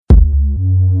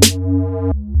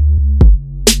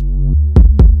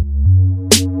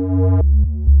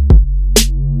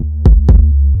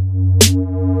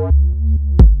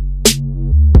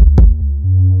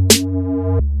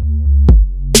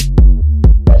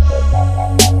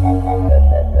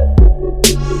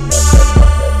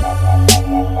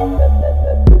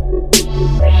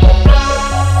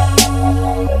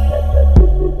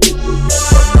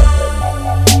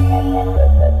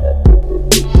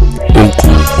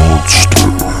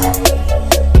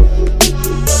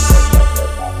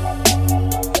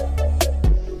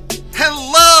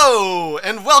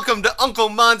Uncle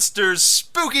Monster's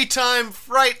Spooky Time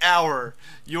Fright Hour,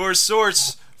 your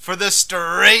source for the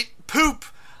straight poop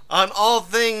on all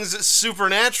things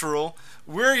supernatural.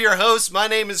 We're your hosts. My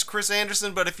name is Chris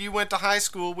Anderson, but if you went to high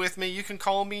school with me, you can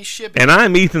call me Shibby. And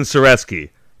I'm Ethan Sareski,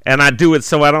 and I do it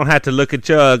so I don't have to look at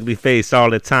your ugly face all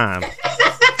the time.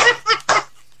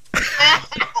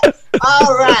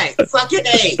 All right, fucking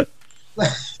A.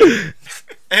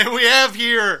 And we have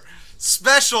here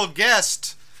special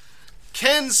guest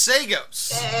Ken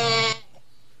Sagoes.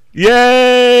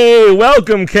 Yay!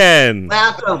 Welcome, Ken.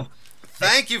 Welcome.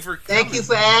 Thank you for coming. Thank you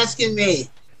for asking me.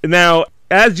 Now,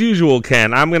 as usual,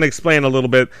 Ken, I'm going to explain a little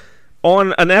bit.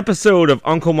 On an episode of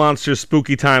Uncle Monster's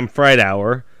Spooky Time Fright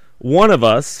Hour, one of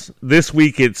us, this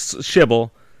week it's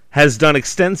Shibble, has done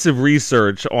extensive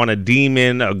research on a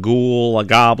demon, a ghoul, a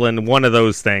goblin, one of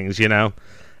those things, you know?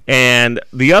 And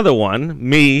the other one,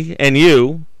 me and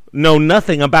you, know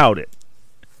nothing about it.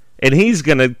 And he's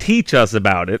going to teach us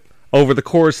about it over the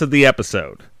course of the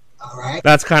episode. All right.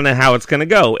 That's kind of how it's going to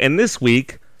go. And this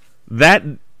week, that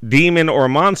demon or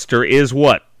monster is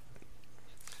what?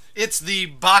 It's the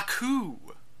Baku.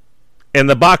 And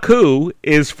the Baku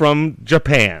is from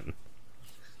Japan.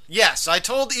 Yes, I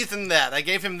told Ethan that. I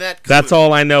gave him that clue. That's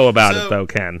all I know about it, though,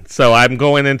 Ken. So I'm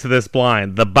going into this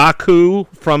blind. The Baku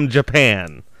from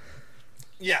Japan.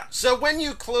 Yeah, so when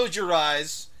you close your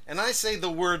eyes and I say the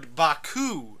word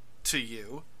Baku to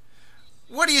you,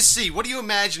 what do you see? What do you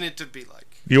imagine it to be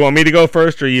like? Do you want me to go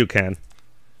first or you, Ken?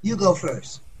 You go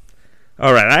first.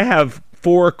 All right, I have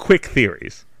 4 quick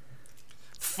theories.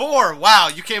 4? Wow,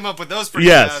 you came up with those pretty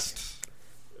fast.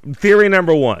 Theory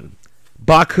number 1.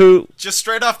 Baku... Just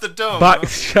straight off the dome, huh?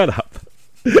 Shut up.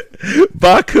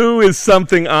 Baku is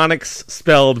something Onyx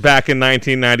spelled back in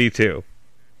 1992.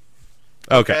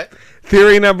 Okay.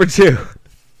 Theory number 2.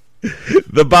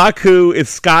 The Baku is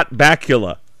Scott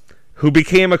Bakula, who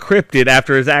became a cryptid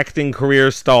after his acting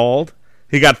career stalled.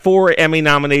 He got 4 Emmy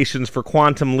nominations for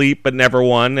Quantum Leap, but never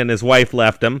won, and his wife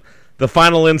left him. The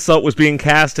final insult was being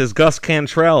cast as Gus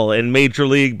Cantrell in Major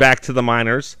League Back to the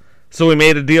Minors. So he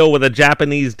made a deal with a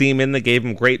Japanese demon that gave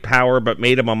him great power, but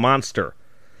made him a monster.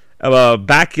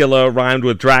 Bakula rhymed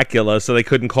with Dracula, so they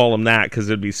couldn't call him that because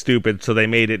it'd be stupid, so they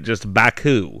made it just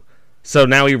Baku. So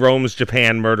now he roams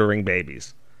Japan murdering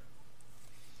babies.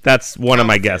 That's one of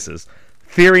my guesses.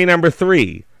 Theory number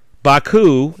 3.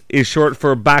 Baku is short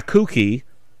for Bakuki,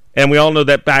 and we all know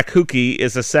that Bakuki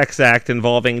is a sex act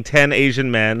involving 10 Asian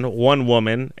men, 1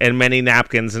 woman, and many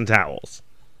napkins and towels.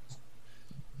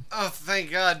 Oh,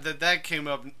 thank God that came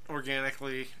up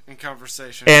organically in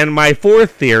conversation. And my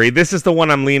 4th theory, this is the one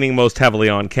I'm leaning most heavily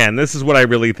on, Ken. This is what I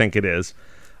really think it is.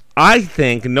 I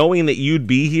think, knowing that you'd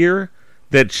be here,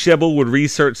 that Shibble would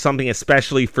research something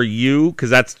especially for you, because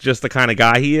that's just the kind of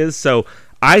guy he is. So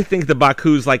I think the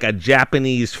Baku's like a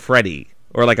Japanese Freddy,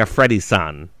 or like a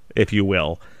Freddy-san, if you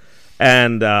will.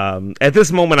 And at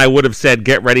this moment, I would have said,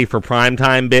 "Get ready for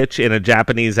primetime, bitch," in a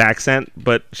Japanese accent.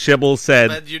 But Shibble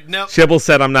said, "Shibble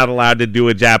said I'm not allowed to do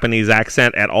a Japanese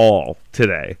accent at all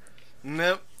today."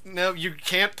 Nope, you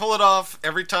can't pull it off.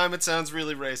 Every time it sounds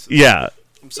really racist. Yeah,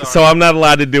 I'm sorry. So I'm not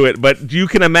allowed to do it. But you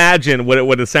can imagine what it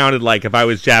would have sounded like if I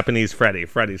was Japanese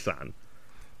Freddy-san.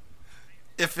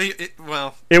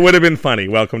 It would have been funny.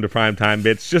 Welcome to primetime,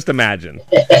 bitch. Just imagine.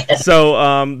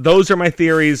 So, those are my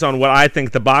theories on what I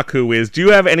think the Baku is. Do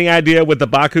you have any idea what the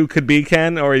Baku could be,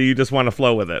 Ken, or you just want to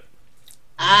flow with it?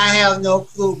 I have no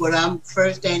clue, but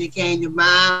first thing that came to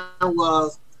mind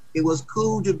was it was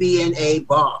cool to be in a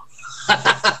bar.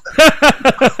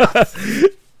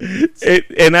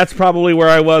 And that's probably where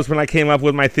I was when I came up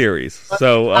with my theories.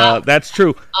 So, that's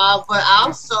true. But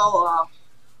also...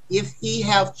 if he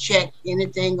have checked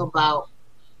anything about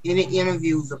any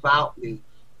interviews about me,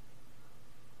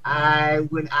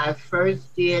 when I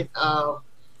first did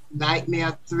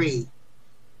Nightmare 3,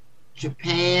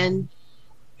 Japan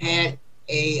had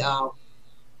a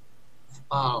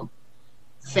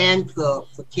fan club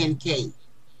for Kincaid.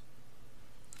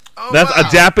 Oh, that's wow.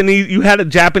 a Japanese. You had a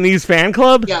Japanese fan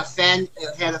club? Yeah,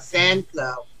 had a fan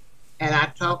club, and I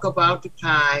talk about the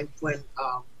time when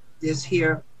this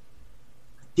here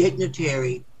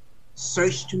dignitary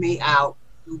searched me out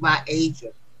through my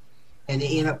agent, and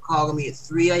they ended up calling me at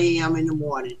 3 a.m. in the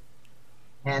morning.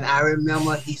 And I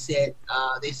remember they said,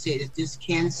 "Is this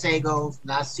Ken Sagoes?"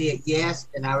 And I said, "Yes."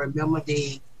 And I remember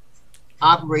the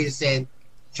operator said,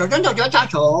 "Cho." And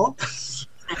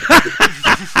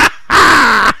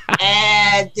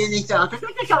then he said,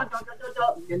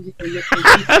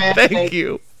 "Thank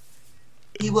you."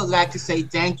 He would like to say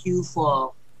thank you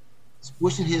for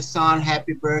wishing his son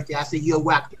happy birthday. I said, "You're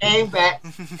welcome." Came back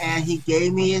and he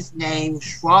gave me his name,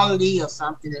 Schrawley or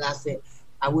something, and I said,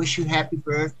 I wish you happy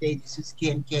birthday. This is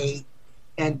Kincaid.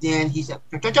 And then he said,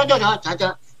 "Da, da, da, da, da,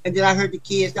 da." And then I heard the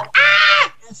kids go,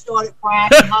 "Ah!" and started crying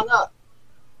and hung up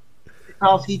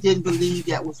because he didn't believe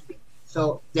that was me.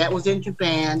 So that was in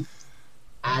Japan.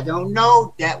 I don't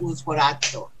know. That was what I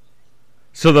thought.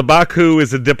 So the Baku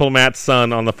is a diplomat's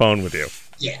son on the phone with you.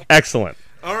 Yeah. Excellent.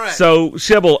 All right. So,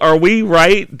 Shibble, are we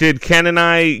right? Did Ken and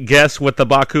I guess what the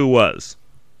Baku was?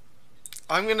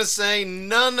 I'm going to say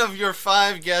none of your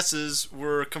 5 guesses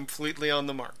were completely on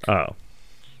the mark. Oh.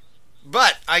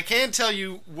 But I can tell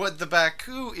you what the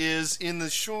Baku is in the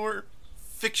short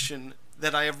fiction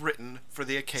that I have written for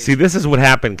the occasion. See, this is what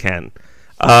happened, Ken.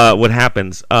 What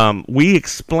happens? We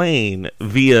explain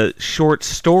via short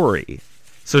story.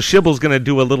 So Shibble's going to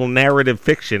do a little narrative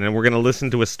fiction, and we're going to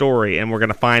listen to a story, and we're going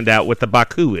to find out what the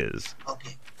Baku is.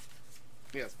 Okay.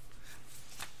 Yes.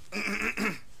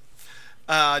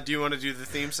 Do you want to do the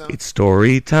theme song? It's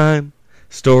story time,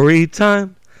 story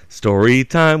time, story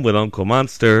time with Uncle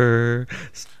Monster.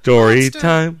 Story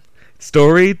time,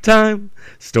 story time,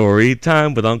 story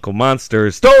time with Uncle Monster.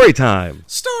 Story time.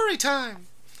 Story time.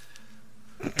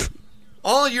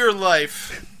 All your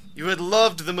life, you had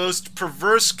loved the most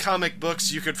perverse comic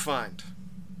books you could find.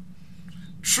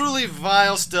 Truly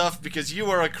vile stuff because you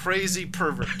are a crazy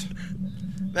pervert.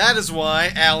 That is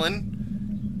why,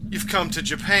 Alan, you've come to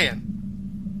Japan.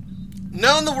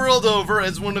 Known the world over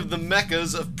as one of the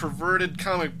meccas of perverted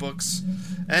comic books,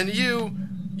 and you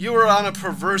are on a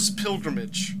perverse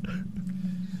pilgrimage.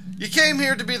 You came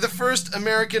here to be the first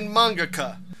American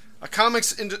mangaka, a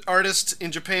comics artist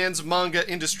in Japan's manga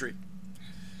industry.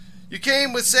 You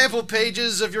came with sample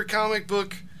pages of your comic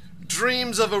book,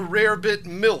 Dreams of a Rarebit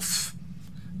MILF,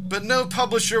 but no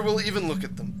publisher will even look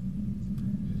at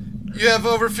them. You have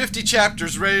over 50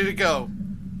 chapters ready to go.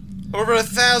 Over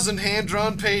 1,000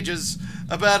 hand-drawn pages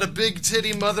about a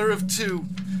big-titty mother of 2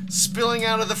 spilling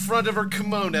out of the front of her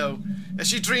kimono as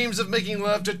she dreams of making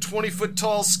love to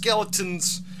 20-foot-tall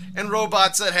skeletons and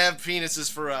robots that have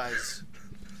penises for eyes.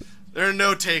 There are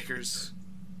no takers.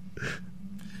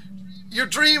 Your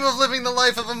dream of living the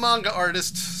life of a manga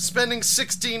artist, spending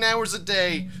 16 hours a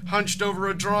day hunched over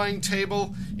a drawing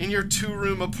table in your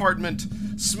 2-room apartment,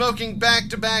 smoking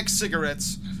back-to-back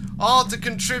cigarettes, all to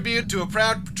contribute to a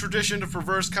proud tradition of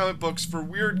perverse comic books for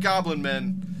weird goblin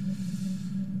men.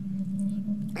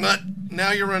 But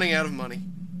now you're running out of money.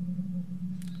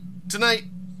 Tonight,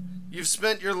 you've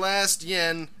spent your last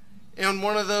yen in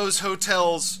one of those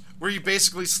hotels where you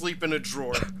basically sleep in a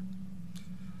drawer.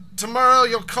 Tomorrow,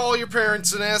 you'll call your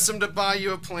parents and ask them to buy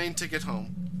you a plane ticket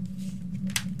home.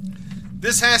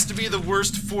 This has to be the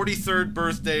worst 43rd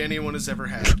birthday anyone has ever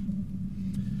had.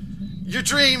 Your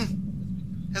dream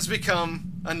has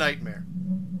become a nightmare.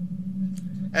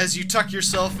 As you tuck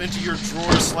yourself into your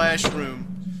drawer/room,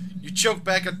 you choke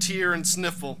back a tear and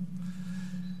sniffle.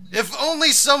 If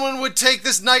only someone would take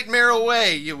this nightmare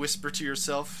away, you whisper to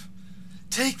yourself.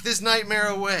 Take this nightmare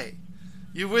away.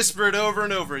 You whisper it over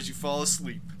and over as you fall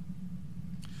asleep.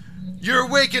 You're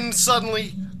awakened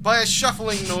suddenly by a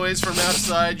shuffling noise from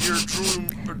outside your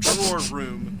drawer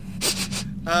room.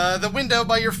 The window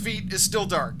by your feet is still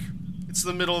dark. It's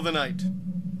the middle of the night.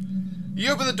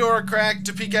 You open the door a crack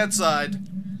to peek outside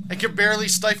and can barely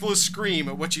stifle a scream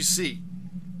at what you see.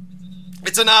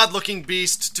 It's an odd-looking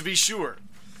beast, to be sure.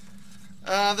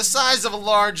 The size of a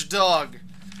large dog,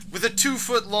 with a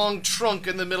 2-foot-long trunk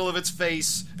in the middle of its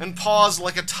face and paws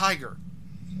like a tiger.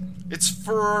 Its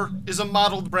fur is a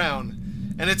mottled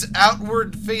brown, and its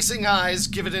outward-facing eyes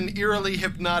give it an eerily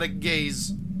hypnotic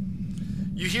gaze.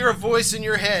 You hear a voice in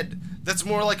your head that's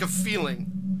more like a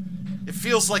feeling. It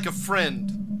feels like a friend.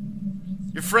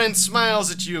 Your friend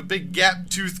smiles at you, a big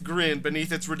gap-toothed grin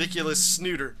beneath its ridiculous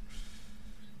snooter.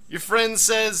 Your friend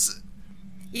says,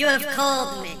 "You have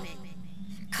called me.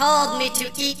 Called me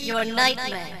to eat your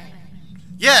nightmare."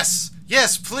 Yes,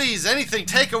 please, anything,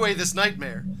 take away this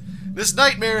nightmare. This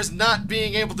nightmare is not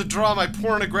being able to draw my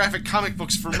pornographic comic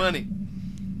books for money.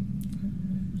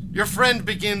 Your friend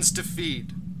begins to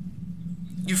feed.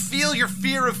 You feel your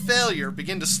fear of failure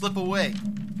begin to slip away.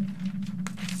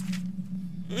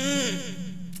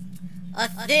 A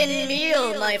thin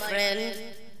meal, my friend.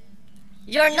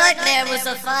 Your nightmare was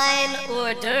a fine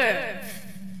hors d'oeuvre.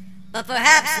 But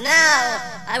perhaps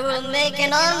now I will make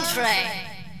an entree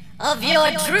of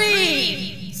your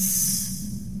dreams.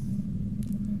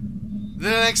 The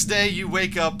next day you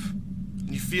wake up and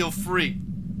you feel free.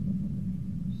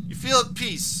 You feel at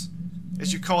peace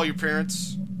as you call your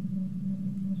parents.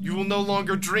 You will no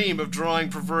longer dream of drawing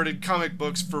perverted comic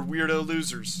books for weirdo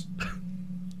losers.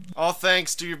 All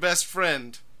thanks to your best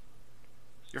friend,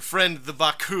 your friend the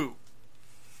Baku.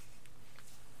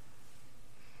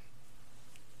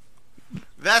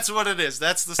 That's what it is.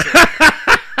 That's the story.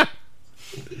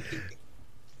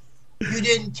 You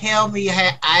didn't tell me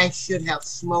I should have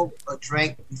smoked or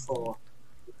drank before.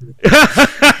 I'm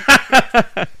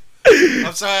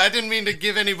sorry, I didn't mean to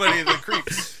give anybody the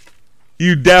creeps.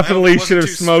 You definitely should have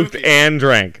smoked spooky. and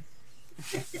drank.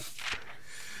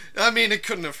 I mean, it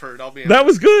couldn't have hurt. I'll be honest. That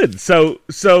was good. So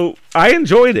I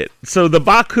enjoyed it. So the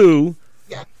Baku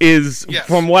is,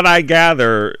 from what I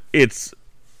gather, it's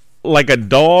like a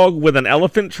dog with an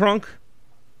elephant trunk.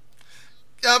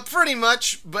 Pretty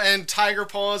much, and tiger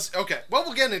paws. Okay, well,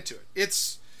 we'll get into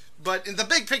it. But the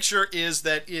big picture is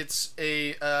that it's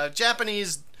a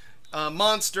Japanese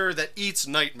monster that eats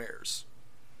nightmares.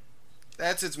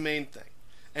 That's its main thing.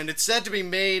 And it's said to be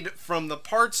made from the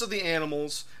parts of the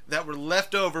animals that were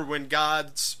left over when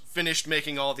gods finished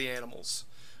making all the animals.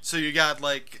 So you got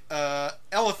like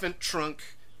elephant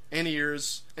trunk and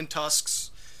ears and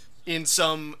tusks in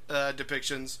some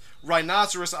depictions,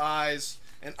 rhinoceros eyes,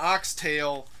 an ox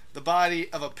tail, the body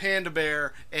of a panda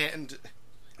bear, and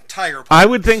tiger paws. I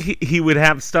would think he would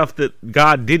have stuff that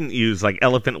God didn't use, like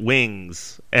elephant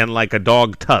wings and like a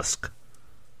dog tusk.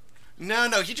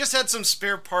 No, he just had some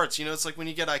spare parts. You know, it's like when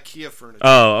you get IKEA furniture.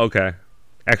 Oh, okay.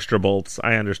 Extra bolts.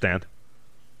 I understand.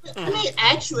 I mean,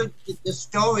 actually, the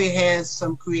story has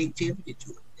some creativity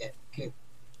to it.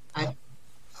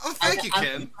 Thank you,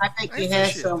 Ken. I think it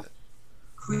has some.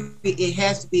 It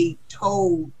has to be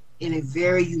told in a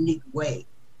very unique way.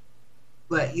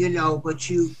 But you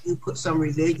put some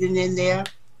religion in there.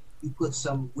 You put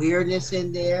some weirdness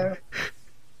in there.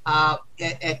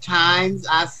 At times,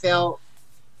 I felt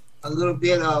a little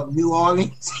bit of New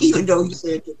Orleans, even though you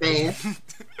said Japan.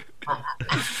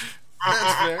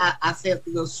 I felt the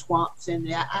little swamps in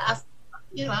there. I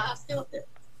felt it.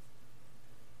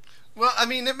 Well, I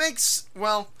mean,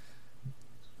 it'll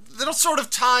sort of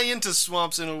tie into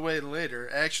swamps in a way later,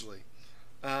 actually.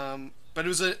 But it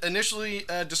was initially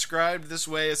described this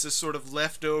way as this sort of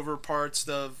leftover parts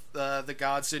of the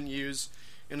gods didn't use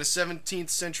in a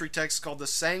 17th century text called the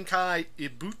Sankai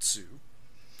Ibutsu.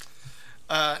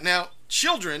 Now,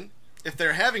 children, if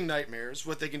they're having nightmares,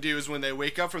 what they can do is when they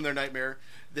wake up from their nightmare,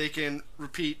 they can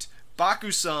repeat,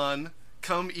 "Baku-san,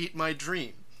 come eat my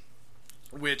dream,"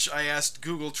 which I asked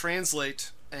Google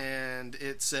Translate, and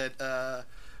it said,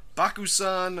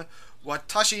 "Baku-san,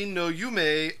 watashi no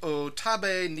yume o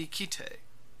tabe ni kite."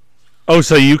 Oh,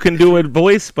 so you can do a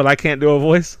voice, but I can't do a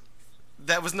voice?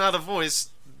 That was not a voice.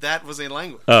 That was a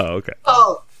language. Oh, okay.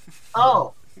 Oh.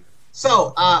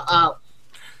 So,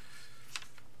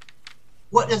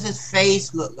 what does his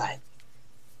face look like?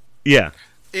 Yeah.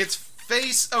 Its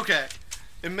face, okay.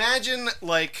 Imagine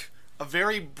like a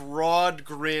very broad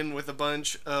grin with a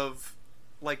bunch of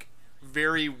like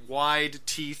very wide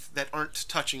teeth that aren't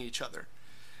touching each other.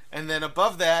 And then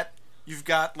above that, you've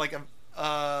got like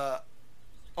a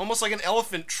almost like an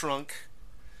elephant trunk,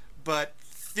 but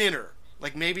thinner.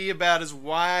 Like maybe about as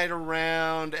wide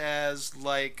around as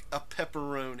like a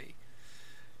pepperoni.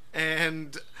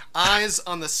 And eyes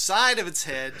on the side of its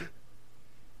head.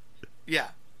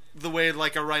 Yeah, the way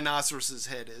like a rhinoceros's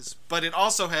head is. But it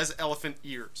also has elephant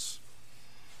ears.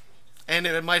 And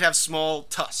it might have small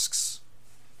tusks.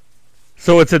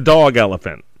 So it's a dog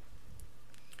elephant.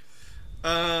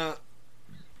 Yeah,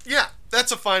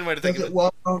 that's a fine way to think of it.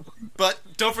 But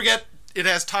don't forget, it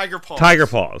has tiger paws. Tiger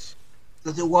paws.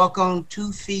 Does it walk on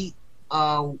 2 feet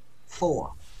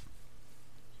 4?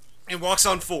 It walks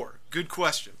on 4. Good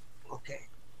question. Okay.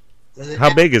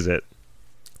 How big is it?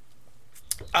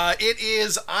 It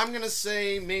is, I'm going to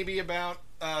say, maybe about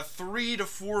 3 to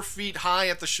 4 feet high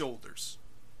at the shoulders.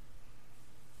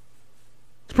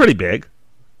 It's pretty big.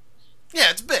 Yeah,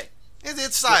 it's big.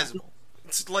 It's sizable.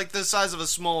 It's like the size of a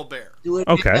small bear. It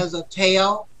Okay. has a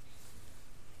tail.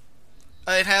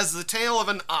 It has the tail of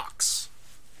an ox.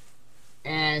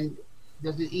 And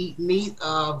does it eat meat,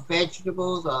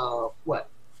 vegetables, or what?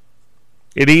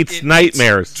 It eats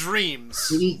nightmares.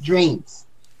 Dreams. It eats dreams.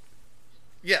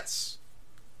 Yes.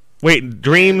 Wait,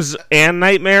 dreams and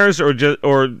nightmares, or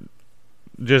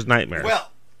just nightmares?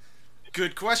 Well,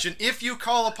 good question. If you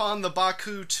call upon the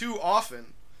Baku too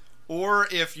often, or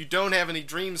if you don't have any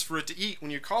dreams for it to eat when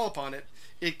you call upon it,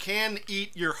 it can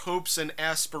eat your hopes and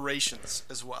aspirations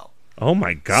as well. Oh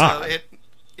my God. So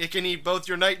it can eat both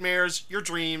your nightmares, your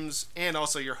dreams, and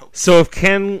also your hopes. So if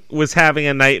Ken was having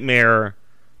a nightmare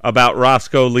about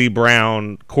Roscoe Lee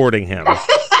Brown courting him,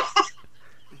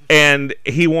 and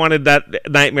he wanted that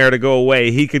nightmare to go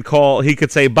away, he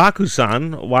could say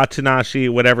Baku-san, Wachinashi,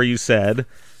 whatever you said,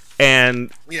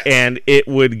 and it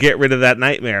would get rid of that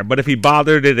nightmare. But if he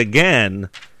bothered it again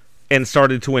and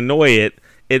started to annoy it,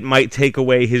 it might take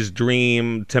away his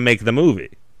dream to make the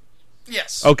movie.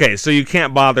 Yes. Okay, so you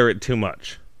can't bother it too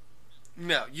much.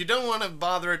 No, you don't want to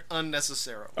bother it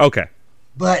unnecessarily. Okay.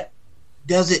 But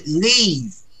does it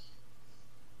leave?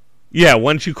 Yeah,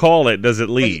 once you call it, does it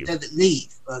leave? Does it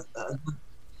leave?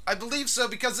 I believe so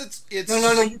because it's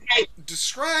No, you can't.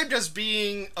 described as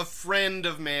being a friend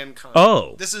of mankind.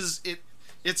 Oh. This is it.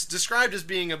 It's described as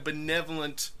being a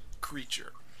benevolent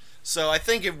creature. So I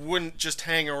think it wouldn't just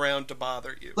hang around to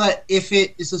bother you. But if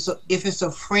it's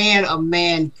a friend of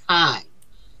mankind,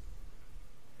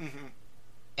 Mm-hmm.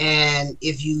 and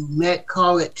if you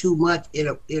call it too much,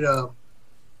 it'll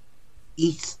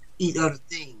eat other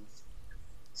things.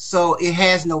 So it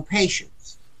has no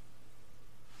patience.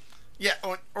 Yeah,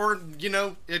 or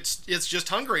it's just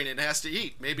hungry and it has to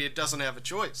eat. Maybe it doesn't have a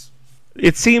choice.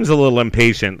 It seems a little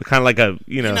impatient, kind of like a,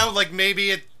 like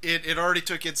maybe it already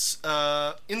took its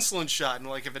insulin shot, and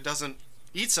like if it doesn't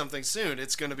eat something soon,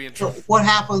 it's going to be in trouble. So what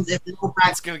happens if nobody?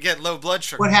 It's going to get low blood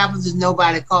sugar. What happens if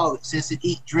nobody calls it, since it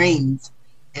eat dreams,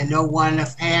 and no one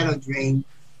has had a dream,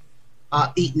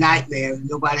 eat nightmares, and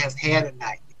nobody has had a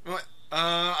nightmare? Well,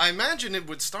 I imagine it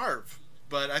would starve,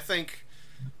 but I think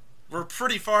we're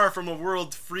pretty far from a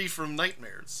world free from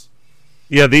nightmares.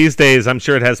 Yeah, these days I'm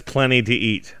sure it has plenty to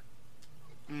eat.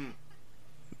 Mm.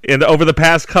 And over the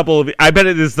past I bet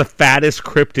it is the fattest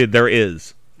cryptid there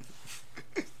is.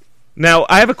 Now,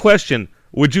 I have a question.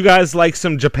 Would you guys like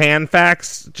some Japan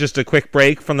facts? Just a quick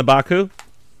break from the Baku?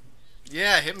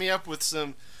 Yeah, hit me up with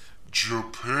some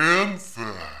Japan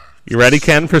facts. You ready,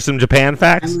 Ken, for some Japan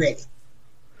facts? I'm ready.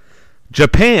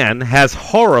 Japan has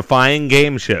horrifying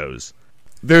game shows.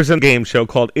 There's a game show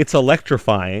called It's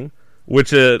Electrifying,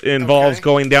 which involves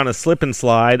going down a slip and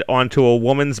slide onto a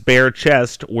woman's bare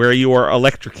chest where you are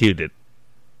electrocuted.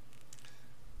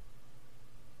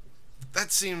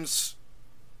 That seems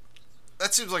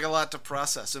like a lot to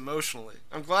process emotionally.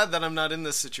 I'm glad that I'm not in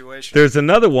this situation. There's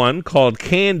another one called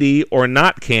Candy or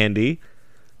Not Candy,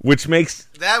 which makes...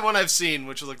 That one I've seen,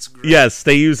 which looks great. Yes,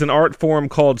 they use an art form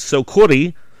called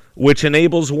sokuri, which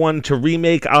enables one to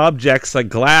remake objects like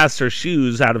glass or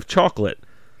shoes out of chocolate.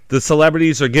 The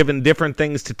celebrities are given different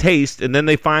things to taste, and then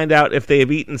they find out if they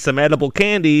have eaten some edible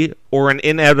candy or an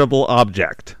inedible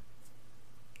object.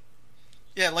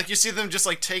 Yeah, like you see them just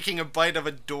like taking a bite of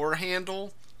a door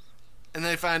handle, and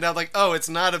they find out like, oh, it's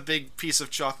not a big piece of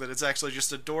chocolate, it's actually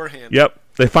just a door handle. Yep,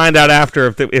 they find out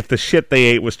after if the shit they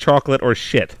ate was chocolate or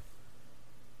shit.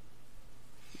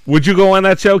 Would you go on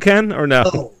that show, Ken, or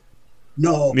no?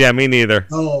 No. Yeah, me neither.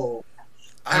 No.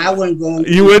 I wouldn't go on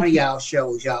one of y'all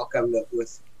shows y'all coming up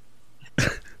with.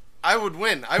 I would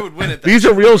win. I would win at that. These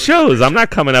are real shows. I'm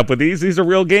not coming up with these. These are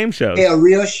real game shows. They're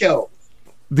real shows.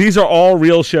 These are all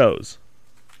real shows.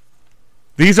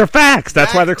 These are facts.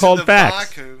 That's why they're called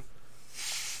facts. Baku.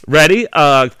 Ready?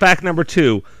 Fact number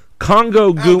 2.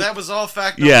 Congo Gumi. That was all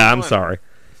fact number 1. Yeah, I'm sorry.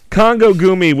 Congo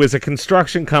Gumi was a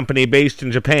construction company based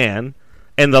in Japan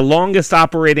and the longest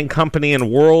operating company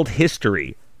in world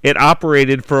history. It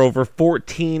operated for over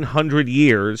 1,400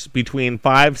 years between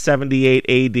 578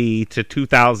 AD to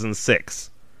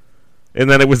 2006. And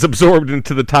then it was absorbed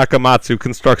into the Takamatsu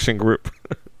construction group.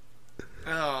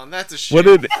 Oh, that's a shame. What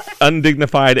an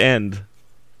undignified end.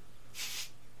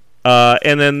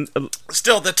 And then...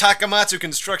 Still, the Takamatsu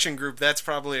construction group, that's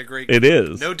probably a great... It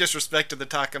is. No disrespect to the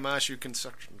Takamatsu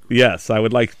construction group. Yes, I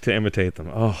would like to imitate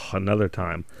them. Oh, another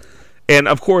time. And,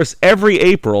 of course, every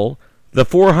April... The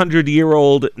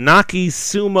 400-year-old Naki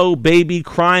Sumo Baby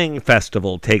Crying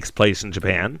Festival takes place in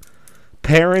Japan.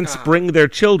 Parents bring their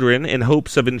children in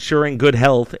hopes of ensuring good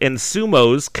health, and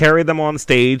sumos carry them on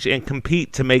stage and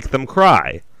compete to make them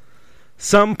cry.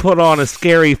 Some put on a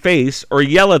scary face or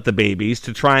yell at the babies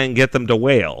to try and get them to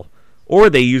wail, or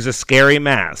they use a scary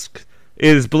mask.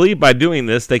 It is believed by doing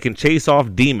this they can chase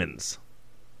off demons.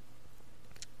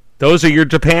 Those are your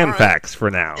Japan facts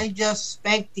for now. They just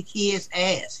spanked the kid's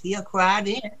ass. He'll cry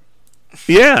then.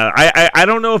 Yeah, I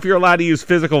don't know if you're allowed to use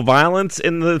physical violence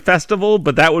in the festival,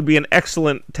 but that would be an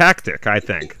excellent tactic, I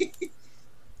think.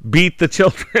 Beat the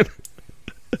children.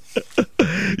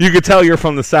 You could tell you're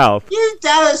from the South. You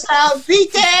tell us how to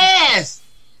beat the ass.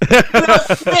 You're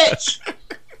a bitch.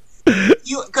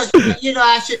 Because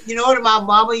what my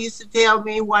mama used to tell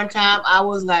me one time. I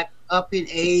was like up in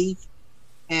age.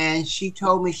 And she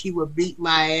told me she would beat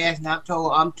my ass, and I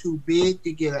told her I'm too big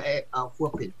to get a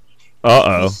whooping.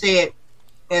 Uh-oh. She said,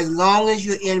 as long as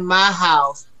you're in my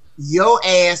house, your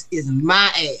ass is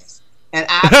my ass. And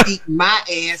I beat my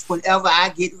ass whenever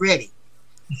I get ready.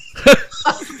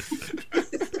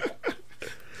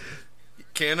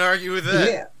 Can't argue with that.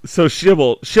 Yeah. So,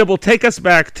 Shibble, take us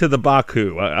back to the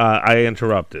Baku. I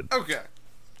interrupted. Okay.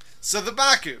 So the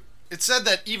Baku. It's said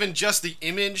that even just the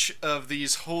image of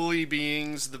these holy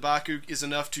beings, the Baku, is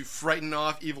enough to frighten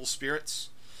off evil spirits.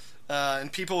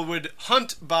 And people would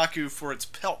hunt Baku for its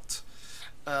pelt,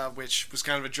 which was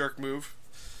kind of a jerk move.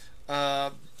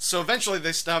 So eventually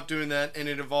they stopped doing that, and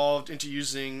it evolved into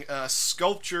using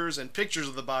sculptures and pictures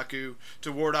of the Baku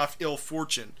to ward off ill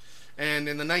fortune. And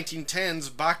in the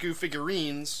 1910s, Baku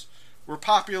figurines were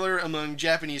popular among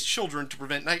Japanese children to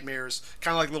prevent nightmares,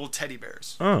 kind of like little teddy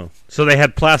bears. Oh, so they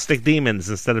had plastic demons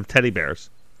instead of teddy bears.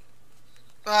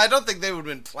 I don't think they would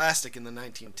have been plastic in the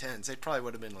 1910s. They probably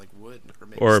would have been like wood or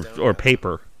maybe stone. Or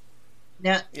paper.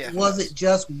 Now, was it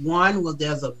just one? Was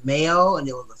there a male and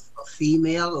there was a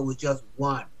female, or was just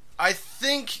one? I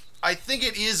think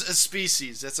it is a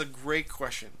species. That's a great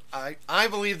question. I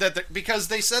believe that because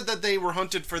they said that they were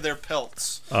hunted for their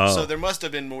pelts, so there must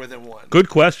have been more than one. Good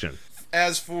question.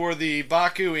 As for the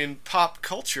Baku in pop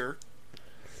culture,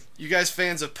 you guys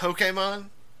fans of Pokemon?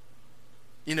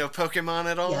 You know Pokemon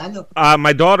at all? Yeah, I know.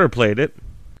 My daughter played it.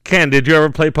 Ken, did you ever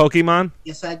play Pokemon?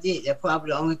 Yes, I did. That's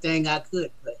probably the only thing I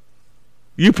could play.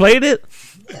 You played it?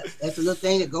 Yeah, that's a little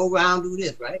thing that go around do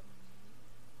this, right?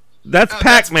 That's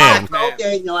Pac-Man.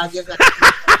 Okay, no, I guess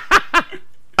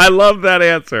I love that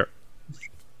answer.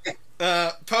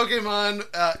 Pokemon,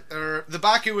 or the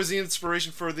Baku was the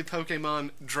inspiration for the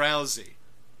Pokemon Drowsy.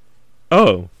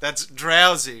 Oh. That's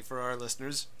Drowsy for our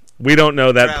listeners. We don't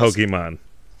know that Drowsy. Pokemon.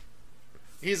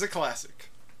 He's a classic.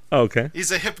 Okay.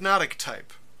 He's a hypnotic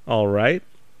type. All right.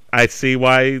 I see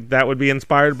why that would be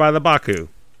inspired by the Baku.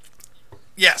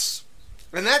 Yes.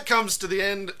 And that comes to the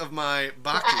end of my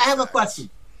Baku. I have a question.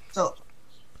 So,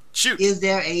 shoot. Is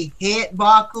there a head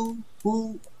Baku?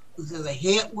 Is there a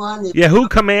head one? Yeah, who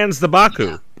commands the Baku?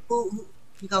 Yeah, who,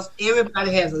 because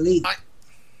everybody has a leader.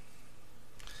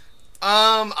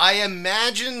 I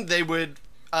imagine they would.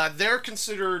 They're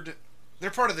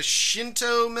part of the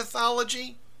Shinto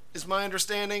mythology, is my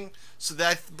understanding. So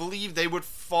that I believe they would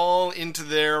fall into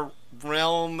their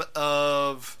realm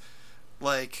of,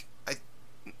 like, I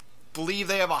believe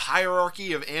they have a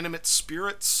hierarchy of animate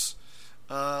spirits.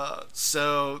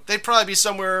 So they'd probably be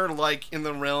somewhere like in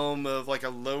the realm of like a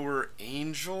lower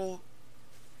angel.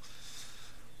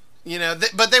 You know,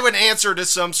 but they would answer to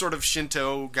some sort of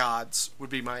Shinto gods, would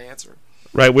be my answer.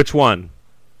 Right, which one?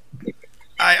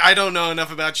 I don't know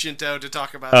enough about Shinto to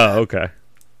talk about that. Oh, okay.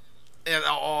 At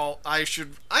all. I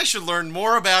should learn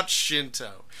more about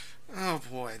Shinto. Oh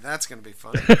boy, that's going to be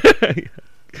fun.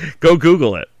 Go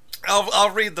Google it. I'll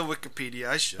read the Wikipedia.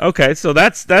 I should. Okay, so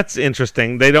that's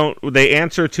interesting. They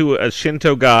answer to a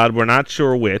Shinto god. We're not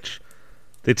sure which.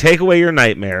 They take away your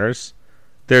nightmares.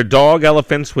 They're dog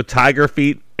elephants with tiger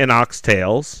feet and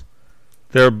oxtails.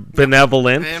 They're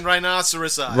benevolent. And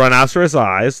rhinoceros eyes. Rhinoceros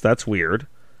eyes. That's weird.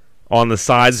 On the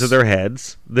sides of their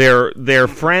heads. They're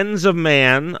friends of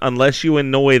man unless you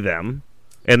annoy them.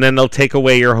 And then they'll take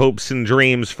away your hopes and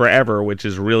dreams forever, which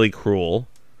is really cruel.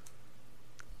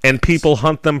 And people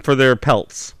hunt them for their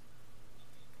pelts.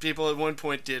 People at one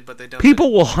point did, but they don't.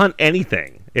 People will hunt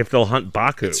anything if they'll hunt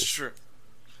Baku. It's true.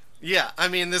 Yeah, I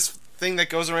mean, this thing that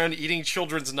goes around eating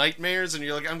children's nightmares, and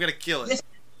you're like, I'm going to kill it.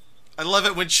 I love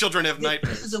it when children have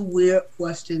nightmares. This is a weird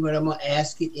question, but I'm going to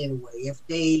ask it anyway. If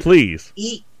they Please.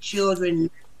 Eat children...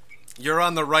 You're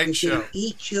on the right show.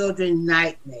 Eat children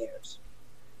nightmares.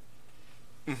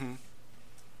 Mm-hmm.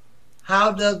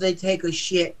 How does they take a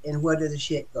shit, and where does the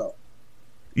shit go?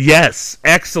 Yes,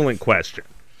 excellent question.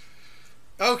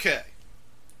 Okay.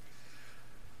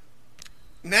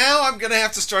 Now I'm going to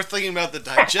have to start thinking about the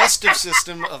digestive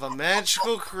system of a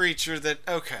magical creature that...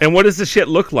 Okay. And what does the shit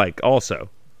look like, also?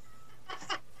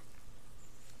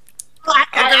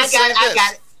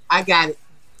 I got it.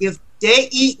 If they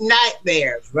eat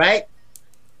nightmares, right?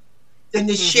 Then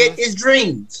the shit is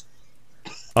dreams.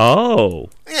 Oh.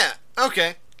 Yeah,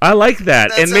 okay. I like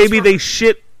that. And maybe they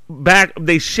shit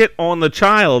on the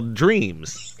child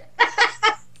dreams.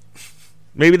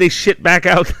 Maybe they shit back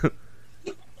out.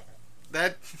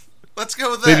 Let's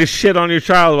go with that. They just shit on your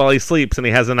child while he sleeps and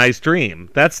he has a nice dream.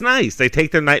 That's nice. They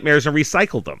take their nightmares and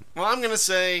recycle them. Well, I'm going to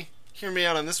say, hear me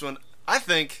out on this one. I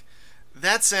think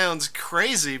that sounds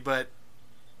crazy, but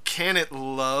can it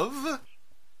love?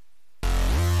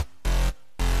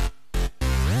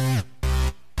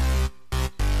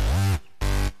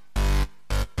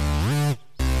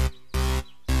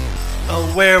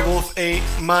 A werewolf ate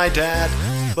my dad,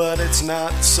 but it's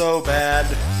not so bad.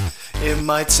 It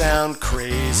might sound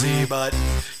crazy, but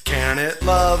can it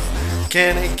love?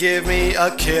 Can it give me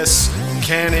a kiss?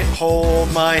 Can it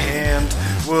hold my hand?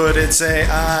 Would it say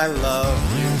I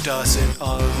love you? Does it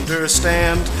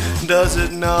understand? Does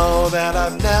it know that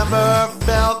I've never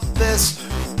felt this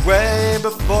way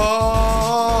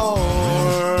before.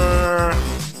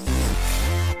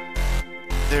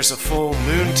 There's a full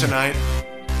moon tonight.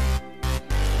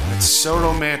 It's so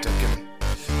romantic, and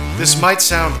this might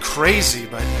sound crazy,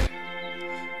 but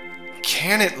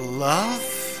can it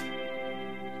love?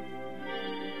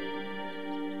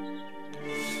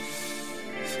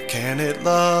 Can it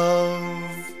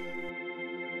love?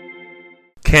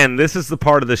 Ken, this is the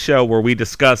part of the show where we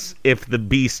discuss if the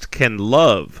beast can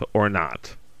love or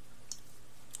not.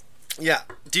 Yeah.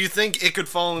 Do you think it could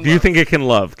fall in love? Do you think it can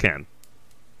love, Ken?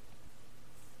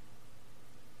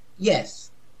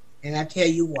 Yes. And I tell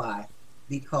you why.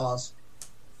 Because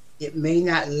it may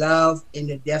not love in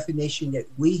the definition that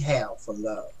we have for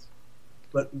love,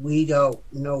 but we don't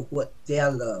know what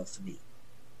their love means.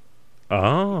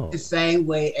 Oh. The same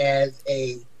way as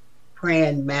a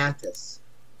praying mantis.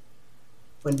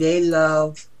 When they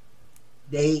love,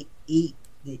 they eat,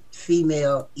 the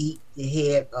female eat the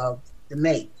head of the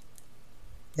mate.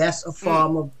 That's a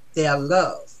form of their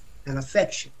love and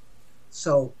affection.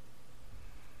 So,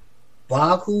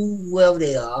 Baku, whoever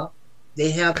they are, they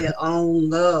have their own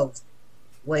love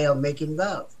way of making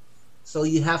love. So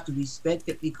you have to respect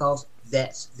it because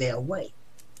that's their way.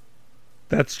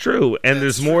 That's true. And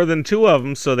there's more than two of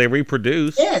them, so they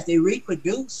reproduce. Yes, they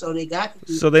reproduce, so they got to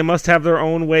do. So they must have their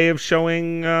own way of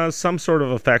showing some sort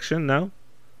of affection, no?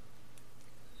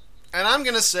 And I'm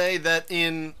going to say that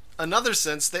in another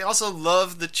sense, they also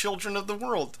love the children of the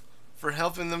world for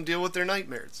helping them deal with their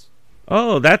nightmares.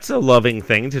 Oh, that's a loving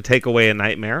thing to take away a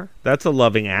nightmare. That's a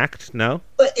loving act, no?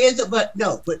 But is it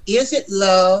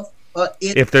love or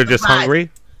is if they're just hungry?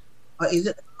 Or is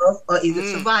it love or is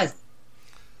it survival?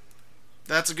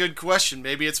 That's a good question.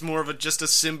 Maybe it's more of just a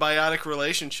symbiotic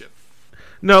relationship.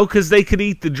 No, because they could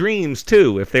eat the dreams,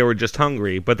 too, if they were just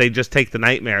hungry, but they just take the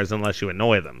nightmares unless you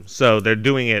annoy them. So they're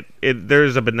doing it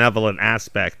there's a benevolent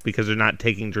aspect because they're not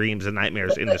taking dreams and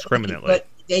nightmares indiscriminately. But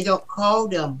they don't call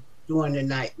them during the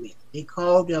nightmare. They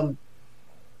call them,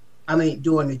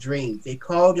 during the dreams. They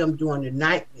call them during the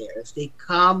nightmares. They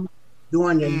come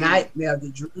during the nightmare. The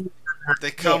dreams are not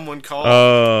They come there. when called.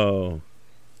 Oh.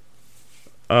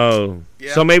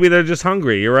 Yeah. So maybe they're just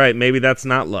hungry. You're right. Maybe that's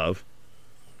not love.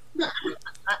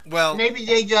 Well, maybe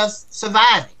they just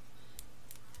surviving.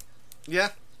 Yeah.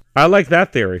 I like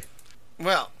that theory.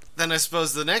 Well, then I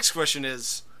suppose the next question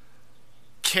is,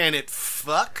 can it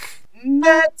fuck?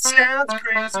 That sounds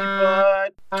crazy,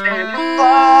 but can it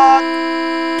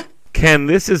fuck? Ken,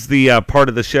 this is the part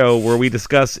of the show where we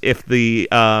discuss if the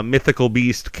mythical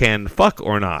beast can fuck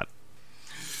or not.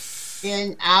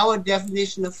 In our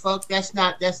definition of fuck, that's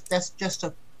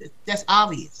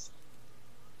obvious.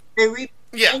 They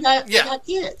got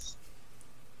kids.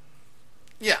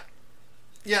 Yeah.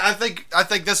 Yeah, I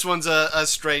think this one's a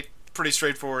pretty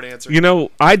straightforward answer. You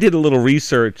know, I did a little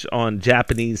research on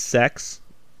Japanese sex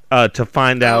to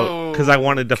find out, because I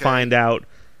wanted to find out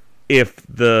if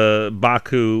the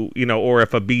Baku, or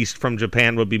if a beast from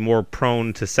Japan would be more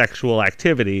prone to sexual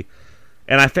activity.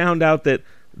 And I found out that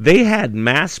they had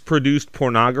mass-produced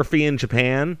pornography in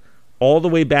Japan all the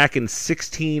way back in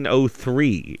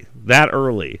 1603, that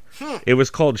early. It was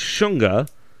called shunga,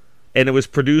 and it was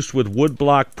produced with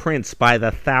woodblock prints by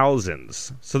the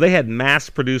thousands. So they had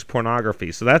mass-produced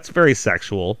pornography, so that's very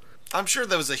sexual. I'm sure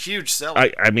that was a huge seller.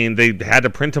 They had to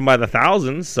print them by the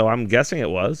thousands, so I'm guessing it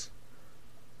was.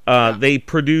 They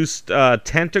produced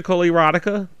tentacle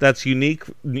erotica, that's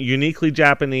uniquely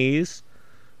Japanese.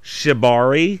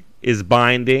 Shibari is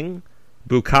binding.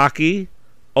 Bukkake,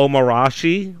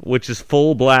 omarashi, which is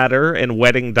full bladder and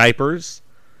wetting diapers,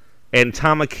 and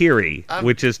tamakiri,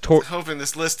 which is hoping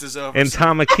this list is over. And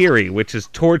tamakiri, which is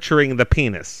torturing the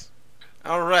penis.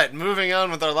 All right, moving on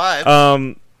with our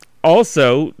lives.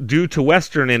 Also, due to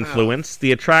Western influence,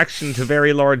 the attraction to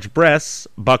very large breasts,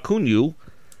 bakunyu,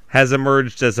 has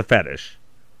emerged as a fetish.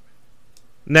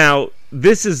 Now,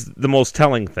 this is the most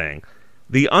telling thing.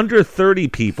 The under 30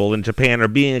 people in Japan are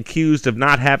being accused of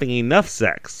not having enough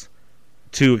sex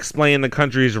to explain the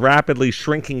country's rapidly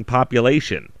shrinking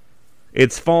population.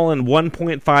 It's fallen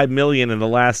 1.5 million in the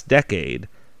last decade.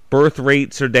 Birth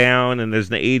rates are down and there's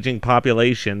an aging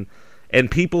population.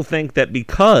 And people think that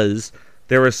because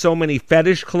there are so many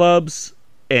fetish clubs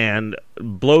and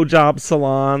blowjob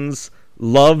salons,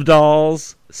 love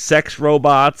dolls, sex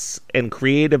robots, and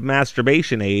creative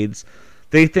masturbation aids,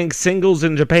 they think singles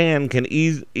in Japan can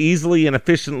easily and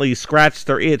efficiently scratch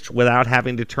their itch without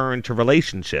having to turn to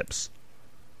relationships.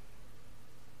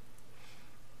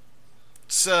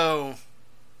 So,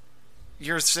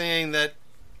 you're saying that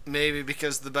maybe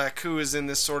because the Baku is in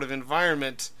this sort of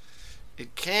environment,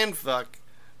 it can fuck,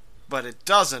 but it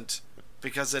doesn't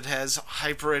because it has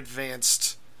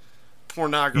hyper-advanced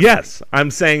pornography. Yes,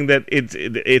 I'm saying that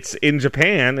it's in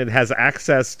Japan. It has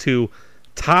access to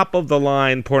top of the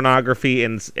line pornography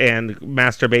and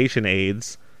masturbation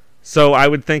aids. So I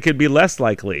would think it'd be less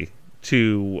likely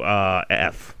to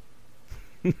F.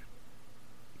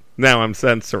 Now I'm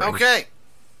censoring. Okay.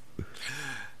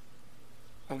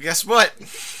 Well, guess what?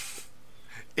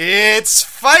 It's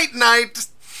fight night!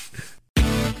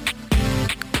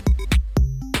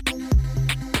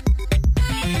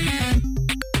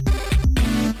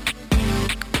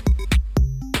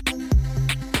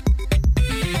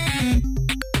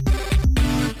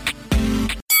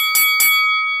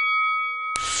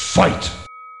 Fight!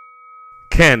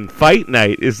 Ken, Fight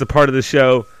Night is the part of the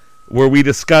show where we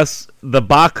discuss the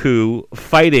Baku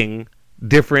fighting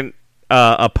different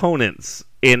opponents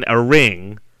in a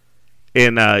ring,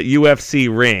 in a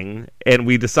UFC ring, and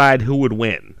we decide who would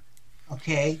win.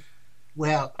 Okay.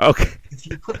 Well, okay. If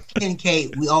you put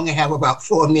Kincaid, we only have about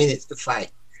 4 minutes to fight.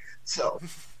 So.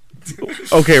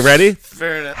 Okay, ready?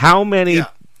 Fair enough. How many?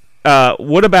 Yeah.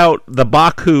 What about the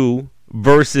Baku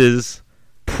versus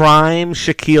Prime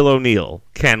Shaquille O'Neal?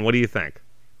 Ken, what do you think?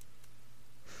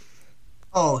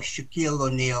 Oh, Shaquille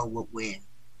O'Neal would win.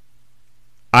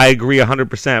 I agree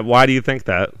 100%. Why do you think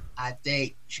that? I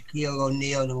think Shaquille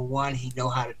O'Neal, number one, he know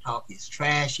how to talk his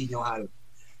trash. He know how to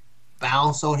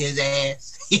bounce on his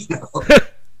ass,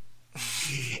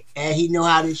 and he know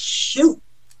how to shoot.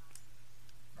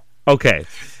 Okay.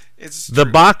 It's the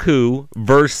true. Baku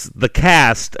versus the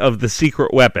cast of The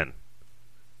Secret Weapon.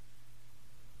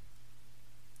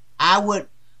 I would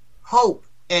hope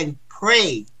and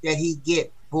pray that he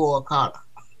get Bull O'Connor.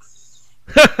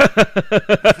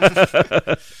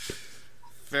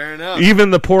 Fair enough.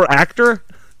 Even the poor actor?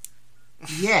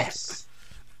 Yes.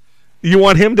 You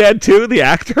want him dead too, the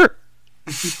actor?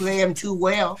 If you play him too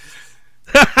well.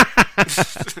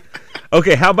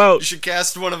 Okay, how about... You should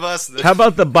cast one of us then. How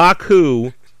about the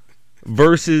Baku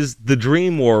versus the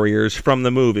Dream Warriors from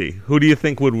the movie? Who do you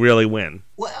think would really win?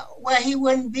 Well, he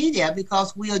wouldn't be there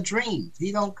because we are dreams.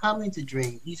 He don't come into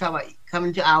dreams. You talking about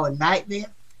coming to our nightmare?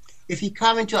 If he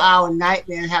come into our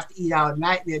nightmare and have to eat our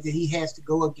nightmare, then he has to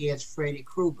go against Freddy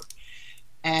Krueger.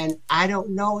 And I don't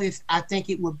know I think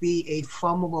it would be a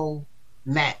formidable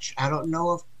match. I don't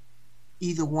know if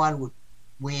either one would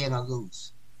win or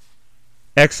lose.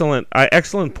 Excellent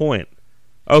point.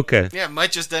 Okay. Yeah, it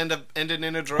might just end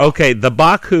in a draw. Okay, the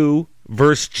Baku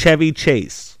versus Chevy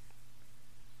Chase.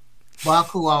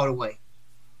 Baku all the way.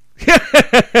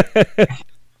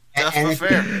 Definitely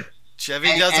fair.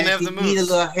 Chevy doesn't have the moves. If you need a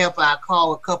little help, I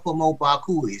call a couple more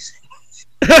Bakuis.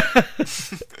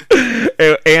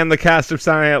 And the cast of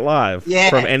Saturday Night Live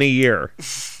from any year.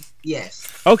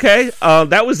 Yes. Okay,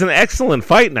 that was an excellent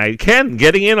fight night. Ken,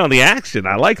 getting in on the action.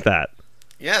 I like that.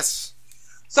 Yes.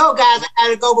 So, guys, I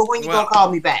gotta go, but when you gonna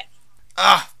call me back?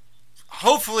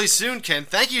 Hopefully soon, Ken.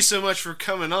 Thank you so much for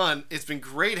coming on. It's been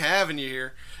great having you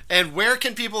here. And where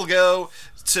can people go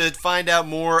to find out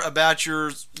more about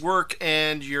your work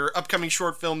and your upcoming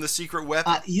short film, The Secret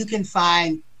Weapon? You can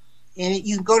find, and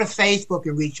you can go to Facebook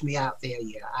and reach me out there.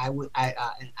 Yeah, I will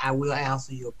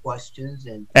answer your questions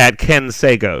and at Ken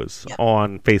Sagoes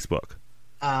on Facebook.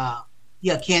 Yeah,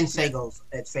 Ken Sagoes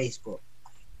at Facebook,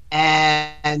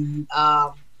 and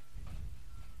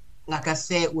like I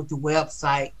said, with the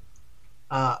website,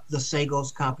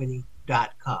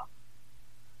 thesagoscompany.com.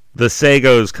 The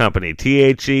Sagoes Company,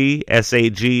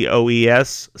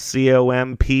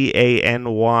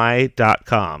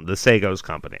 TheSagoesCompany.com. The Sagoes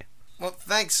Company. Well,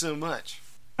 thanks so much.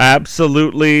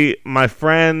 Absolutely, my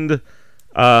friend.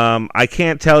 I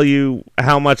can't tell you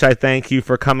how much I thank you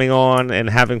for coming on and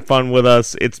having fun with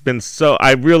us. It's been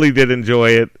I really did enjoy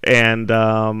it, and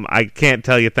I can't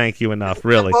tell you thank you enough,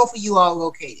 really. Where both of you are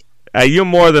located? You're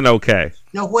more than okay.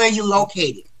 No, where are you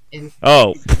located?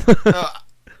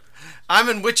 I'm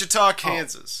in Wichita,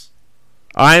 Kansas.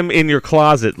 I'm in your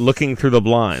closet looking through the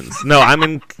blinds. No, I'm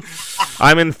in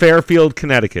Fairfield,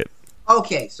 Connecticut.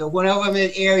 Okay, so whenever I'm in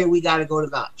the area, we got to go to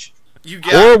lunch.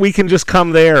 Or we can just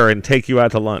come there and take you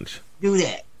out to lunch. Do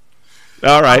that.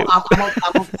 All right. I'm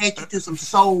going to take you to some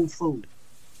soul food.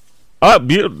 Oh,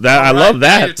 beautiful. I love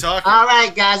that. All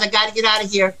right, guys, I got to get out of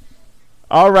here.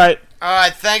 All right. All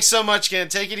right, thanks so much, Ken.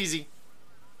 Take it easy.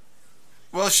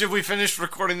 Well, should we finish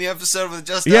recording the episode with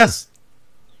just us? Yes.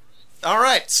 All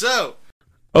right, so.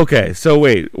 Okay, so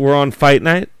wait, we're on fight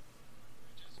night?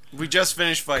 We just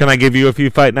finished fighting. Can I give you a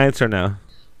few fight nights or no?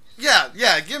 Yeah,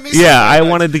 give me some. Yeah, I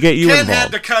wanted to get you involved. Ken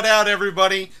had to cut out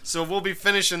everybody, so we'll be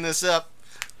finishing this up.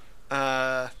 We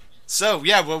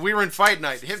were in fight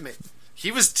night. Hit me.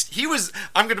 He was.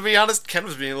 I'm going to be honest. Ken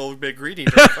was being a little bit greedy.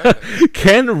 During the fight.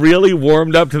 Ken really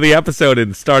warmed up to the episode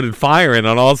and started firing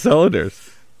on all cylinders.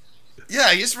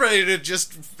 Yeah, he's ready to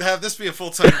just have this be a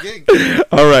full-time gig.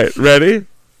 All right, ready?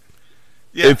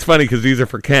 Yeah. It's funny because these are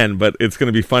for Ken, but it's going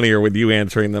to be funnier with you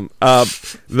answering them.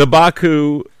 The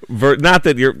Baku, not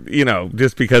that you're,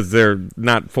 just because they're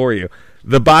not for you.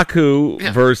 The Baku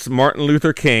versus Martin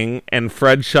Luther King and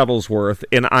Fred Shuttlesworth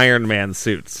in Iron Man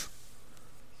suits.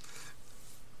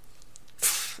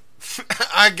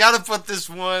 I gotta put this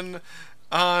one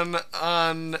on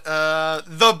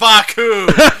the Baku.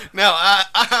 Now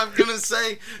I'm gonna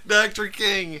say Dr.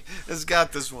 King has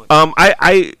got this one.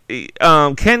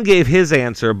 Ken gave his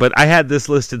answer, but I had this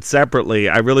listed separately.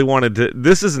 I really wanted to.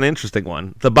 This is an interesting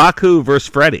one. The Baku versus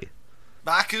Freddy.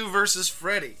 Baku versus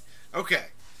Freddy. Okay,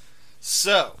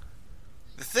 so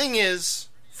the thing is,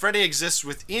 Freddy exists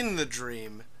within the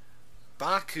dream.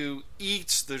 Baku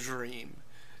eats the dream.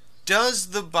 Does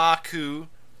the Baku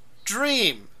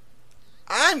dream?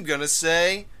 I'm going to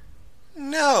say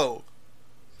no.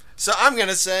 So I'm going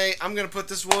to put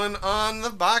this one on the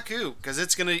Baku, because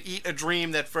it's going to eat a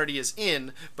dream that Freddy is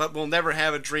in, but will never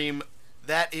have a dream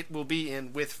that it will be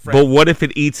in with Freddy. But what if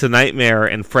it eats a nightmare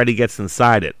and Freddy gets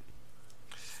inside it?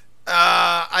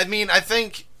 I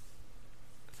think...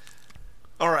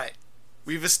 Alright.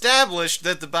 We've established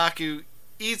that the Baku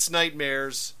eats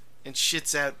nightmares and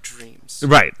shits out dreams.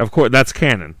 Right, of course, that's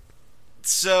canon.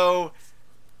 So...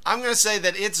 I'm going to say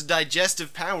that its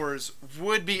digestive powers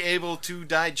would be able to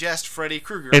digest Freddy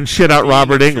Krueger. And shit out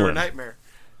Robert Englund. Nightmare.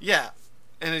 Yeah.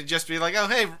 And it'd just be like, oh,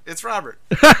 hey, it's Robert.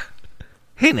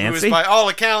 Hey, Nancy. Who is, by all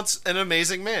accounts, an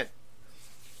amazing man.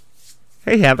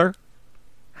 Hey, Heather.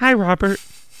 Hi, Robert.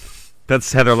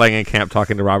 That's Heather Langenkamp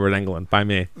talking to Robert Englund by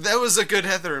me. That was a good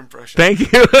Heather impression. Thank you.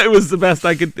 It was the best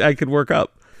I could work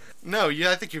up. No,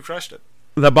 I think you crushed it.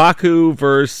 The Baku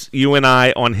versus you and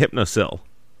I on Hypnosil.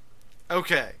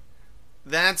 Okay.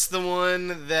 That's the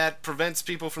one that prevents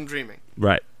people from dreaming.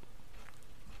 Right.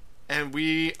 And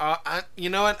we you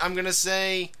know what? I'm going to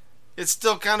say it's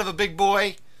still kind of a big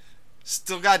boy.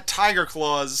 Still got tiger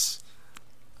claws.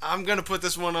 I'm going to put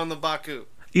this one on the Baku.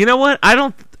 You know what?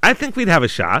 I think we'd have a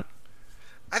shot.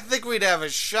 I think we'd have a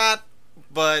shot,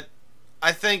 but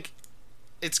I think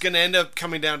it's going to end up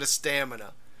coming down to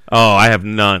stamina. Oh, I have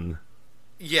none.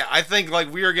 Yeah, I think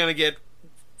we are going to get...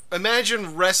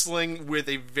 Imagine wrestling with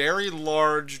a very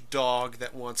large dog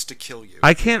that wants to kill you.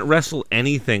 I can't wrestle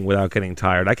anything without getting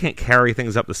tired. I can't carry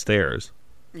things up the stairs.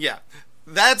 Yeah.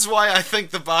 That's why I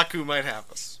think the Baku might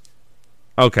have us.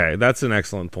 Okay, that's an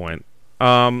excellent point.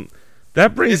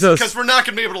 That brings us... Because we're not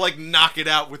going to be able to, knock it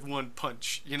out with one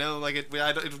punch. It'll get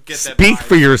that... Speak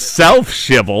for yourself,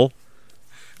 Shibble.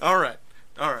 All right.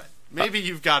 Maybe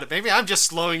you've got it. Maybe I'm just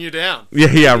slowing you down.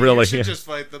 Yeah, really. You should just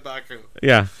fight the Baku.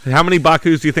 Yeah. How many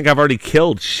Bakus do you think I've already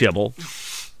killed, Shibble?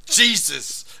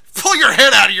 Jesus. Pull your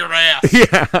head out of your ass.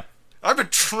 Yeah. I've been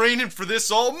training for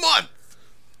this all month.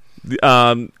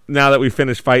 Now that we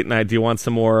finished Fight Night, do you want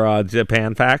some more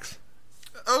Japan facts?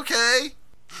 Okay.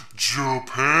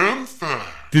 Japan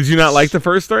fact. Did you not like the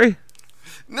first three?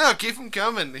 No, keep them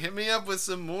coming. Hit me up with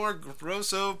some more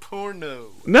grosso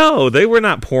porno. No, they were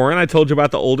not porn. I told you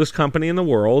about the oldest company in the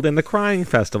world and the Crying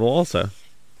Festival also.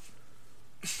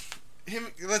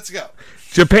 Let's go.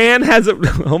 Japan has a...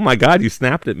 Oh my God, you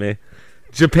snapped at me.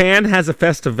 Japan has a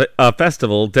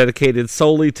festival dedicated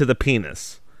solely to the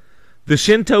penis. The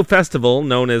Shinto festival,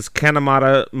 known as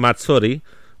Kanamata Matsuri,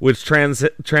 which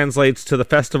translates to the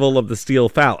Festival of the Steel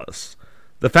Phallus.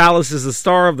 The phallus is the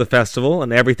star of the festival,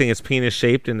 and everything is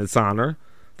penis-shaped in its honor.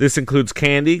 This includes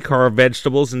candy, carved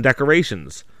vegetables, and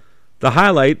decorations. The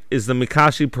highlight is the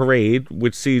Mikashi Parade,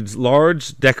 which sees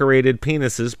large, decorated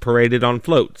penises paraded on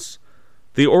floats.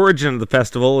 The origin of the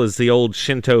festival is the old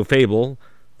Shinto fable,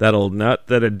 that old nut,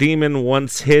 that a demon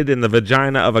once hid in the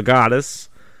vagina of a goddess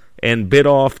and bit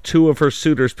off 2 of her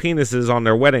suitors' penises on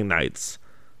their wedding nights.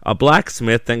 A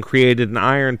blacksmith then created an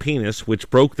iron penis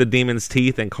which broke the demon's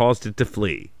teeth and caused it to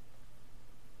flee.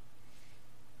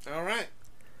 All right.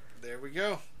 There we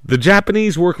go. The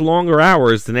Japanese work longer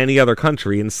hours than any other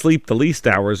country and sleep the least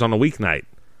hours on a weeknight.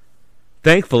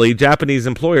 Thankfully, Japanese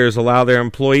employers allow their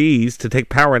employees to take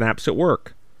power naps at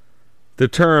work. The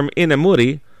term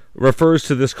inamuri refers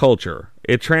to this culture.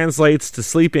 It translates to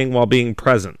sleeping while being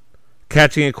present.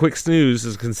 Catching a quick snooze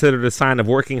is considered a sign of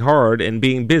working hard and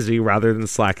being busy rather than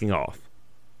slacking off.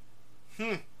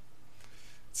 It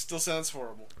still sounds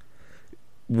horrible.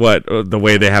 What, the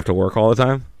way they have to work all the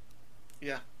time?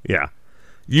 Yeah. Yeah.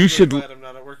 I'm glad I'm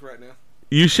not at work right now.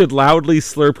 You should loudly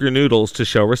slurp your noodles to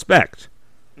show respect.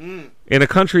 In a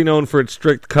country known for its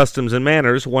strict customs and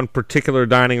manners, one particular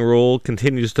dining rule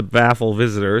continues to baffle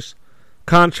visitors.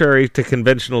 Contrary to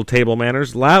conventional table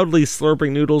manners, loudly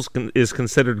slurping noodles is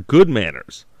considered good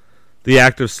manners. The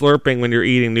act of slurping when you're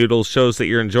eating noodles shows that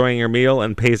you're enjoying your meal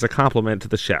and pays a compliment to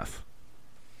the chef.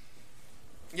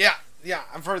 Yeah,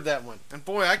 I've heard that one. And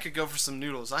boy, I could go for some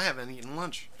noodles. I haven't eaten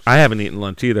lunch. I haven't eaten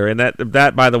lunch either, and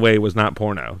that by the way, was not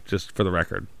porno, just for the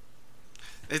record.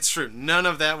 It's true. None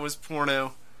of that was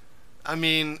porno. I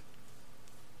mean,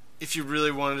 if you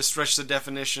really wanted to stretch the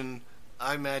definition,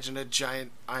 I imagine a giant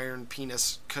iron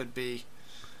penis could be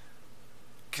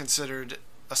considered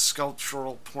a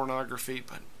sculptural pornography,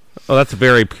 but... Oh, that's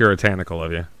very puritanical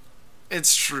of you.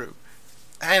 It's true.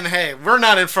 And hey, we're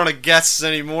not in front of guests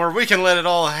anymore. We can let it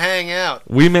all hang out.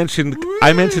 I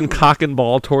mentioned cock and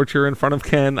ball torture in front of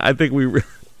Ken. I think we...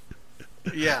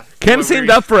 Yeah. Ken seemed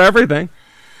up for everything.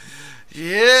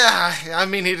 Yeah, I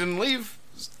mean, he didn't leave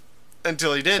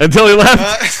until he did. Until he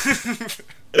left.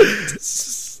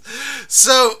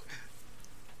 So,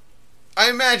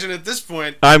 I imagine at this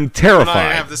point, I'm terrified.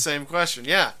 I have the same question.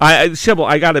 Yeah, Shibble,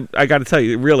 I gotta tell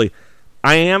you, really,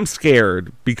 I am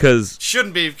scared because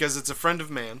shouldn't be because it's a friend of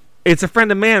man. It's a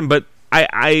friend of man, but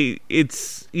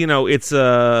it's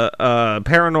a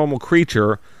paranormal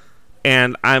creature,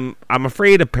 and I'm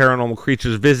afraid of paranormal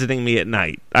creatures visiting me at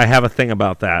night. I have a thing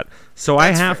about that, so I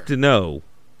have to know: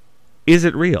 is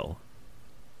it real?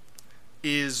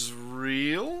 Is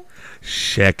real?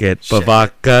 Check it,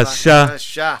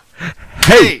 Bavakasha.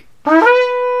 Hey!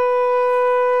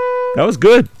 That was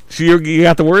good. So you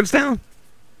got the words down?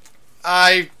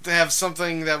 I have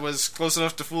something that was close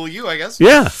enough to fool you, I guess.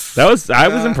 Yeah, I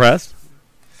was impressed.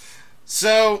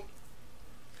 So,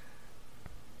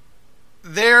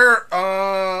 the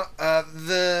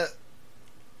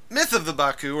myth of the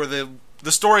Baku, or the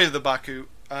story of the Baku,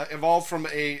 evolved from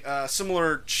a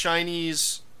similar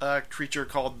Chinese creature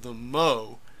called the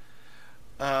Mo,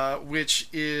 which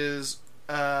is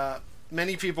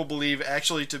many people believe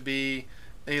actually to be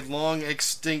a long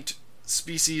extinct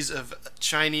species of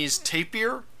Chinese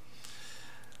tapir.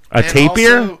 A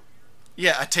tapir?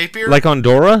 Yeah, a tapir. Like on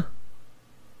Dora?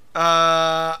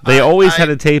 They always had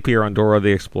a tapir on Dora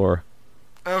the Explorer.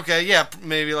 Okay, yeah,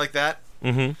 maybe like that.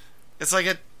 Mm-hmm. It's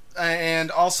like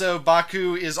and also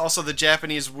Baku is also the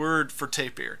Japanese word for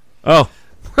tapir. Oh.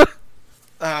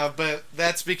 But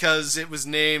that's because it was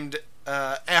named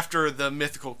after the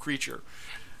mythical creature.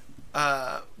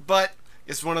 But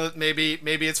it's one of the,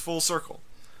 maybe it's full circle.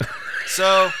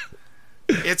 So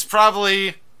it's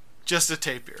probably just a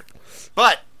tapir.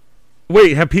 But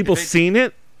wait, have people seen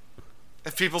it?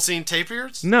 Have people seen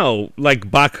tapirs? No, like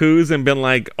Bakus and been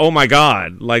like, "Oh my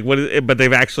god!" Like what? But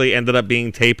they've actually ended up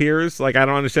being tapirs. Like I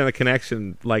don't understand the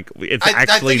connection. Like it's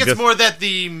actually. I think it's more that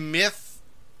the myth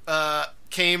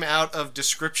came out of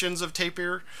descriptions of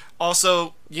tapir.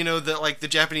 Also, the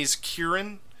Japanese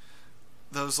kirin,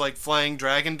 those like flying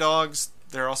dragon dogs.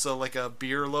 They're also like a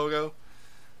beer logo.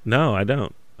 No, I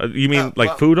don't. You mean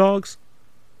food dogs?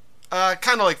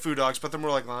 Kind of like food dogs, but they're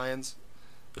more like lions.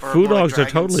 Food dogs are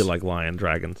totally like lion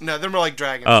dragons. No, they're more like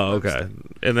dragons. Oh, okay.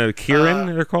 And then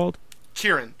kirin, they're called?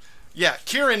 Kirin. Yeah,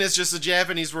 kirin is just a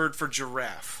Japanese word for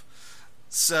giraffe.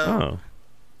 So,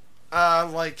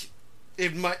 there's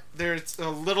a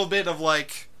little bit of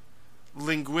like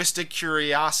linguistic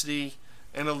curiosity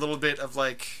and a little bit of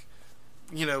like,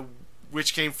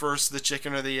 which came first, the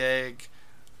chicken or the egg.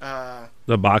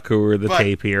 The Baku or the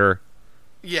tapir.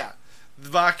 Yeah. The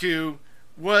Baku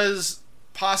was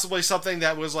possibly something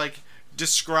that was like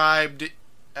described.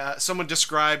 Someone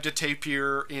described a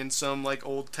tapir in some like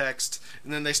old text,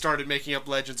 and then they started making up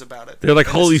legends about it. They're like,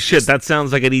 "Holy shit, that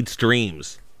sounds like it eats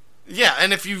dreams." Yeah,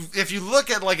 and if you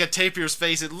look at like a tapir's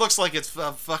face, it looks like it's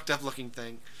a fucked up looking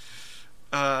thing.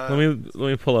 Let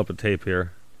me pull up a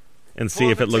tapir and see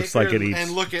if it looks like it eats.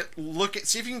 And look at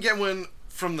see if you can get one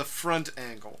from the front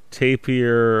angle.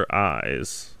 Tapir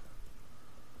eyes.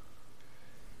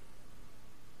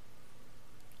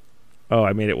 Oh,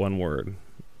 I made it one word.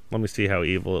 Let me see how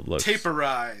evil it looks.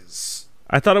 Tapirize.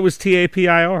 I thought it was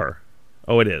Tapir.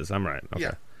 Oh, it is. I'm right. Okay.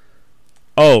 Yeah.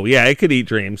 Oh, yeah, it could eat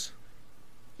dreams.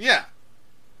 Yeah.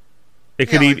 It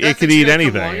could eat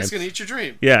anything. It's going to eat your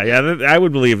dream. Yeah, I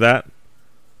would believe that.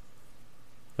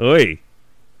 Oi.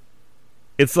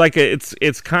 It's like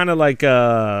it's kind of like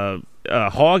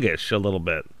hoggish a little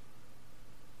bit.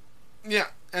 Yeah,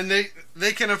 and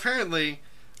they can apparently.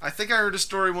 I think I heard a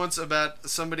story once about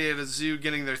somebody at a zoo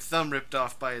getting their thumb ripped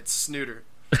off by its snooter.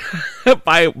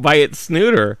 by its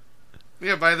snooter?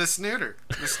 Yeah, by the snooter.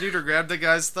 The snooter grabbed the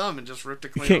guy's thumb and just ripped it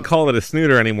clean off. You can't call it a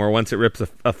snooter anymore once it rips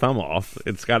a thumb off.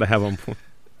 It's got to have them...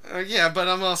 Yeah, but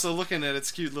I'm also looking at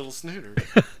its cute little snooter.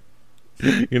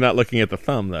 You're not looking at the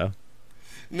thumb, though.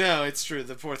 No, it's true.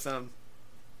 The poor thumb.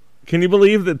 Can you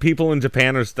believe that people in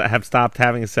Japan have stopped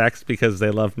having sex because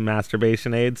they love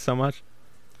masturbation aids so much?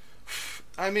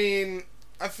 I mean,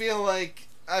 I feel like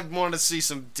I'd want to see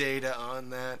some data on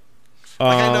that.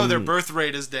 Like, I know their birth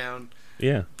rate is down.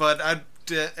 Yeah. But I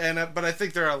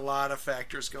think there are a lot of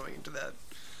factors going into that.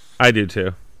 I do,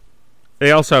 too.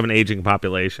 They also have an aging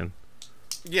population.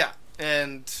 Yeah,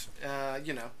 and,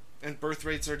 and birth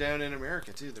rates are down in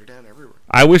America, too. They're down everywhere.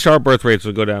 I wish our birth rates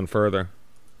would go down further.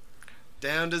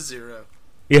 Down to 0.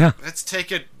 Yeah. Let's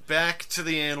take it back to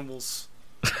the animals.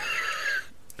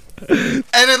 And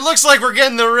it looks like we're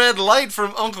getting the red light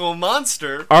from Uncle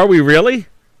Monster. Are we really?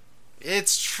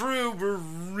 It's true. We're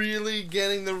really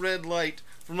getting the red light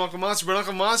from Uncle Monster. But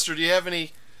Uncle Monster, do you have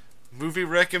any movie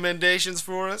recommendations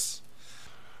for us?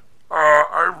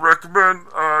 I recommend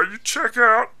you check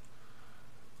out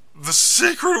The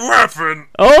Secret Weapon.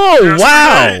 Oh,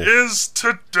 wow. Yesterday is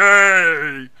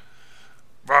Today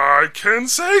by Ken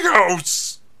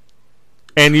Sagoes.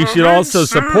 And you should also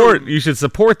support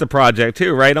the project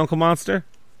too, right, Uncle Monster?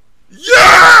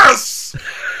 Yes!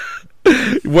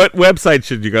 What website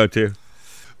should you go to?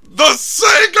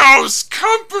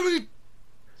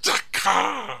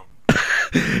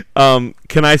 TheSagosCompany.com.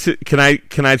 Can I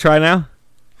try now?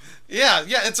 Yeah,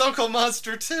 it's Uncle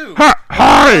Monster too.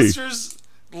 Hi. Monster's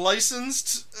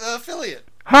licensed affiliate.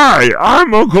 Hi,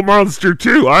 I'm Uncle Monster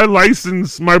too. I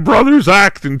license my brother's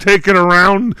act and take it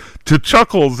around to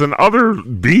Chuckles and other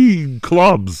B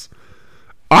clubs.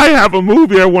 I have a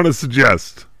movie I want to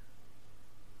suggest.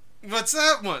 What's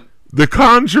that one? The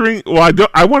Conjuring. Well,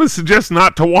 I want to suggest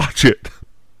not to watch it.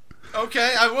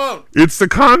 Okay, I won't. It's The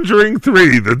Conjuring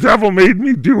 3. The Devil Made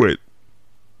Me Do It.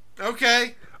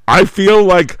 Okay. I feel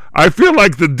like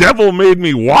the devil made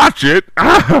me watch it.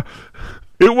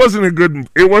 It wasn't a good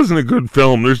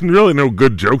film. There's really no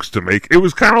good jokes to make. It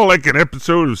was kind of like an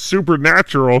episode of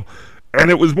Supernatural, and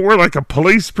it was more like a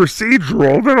police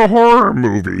procedural than a horror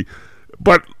movie.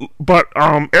 But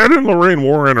Ed and Lorraine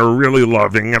Warren are really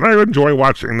loving, and I enjoy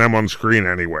watching them on screen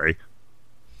anyway.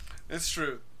 It's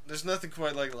true. There's nothing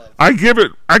quite like love. I give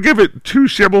it 2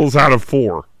 shibbles out of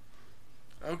 4.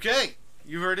 Okay,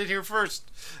 you heard it here first.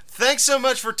 Thanks so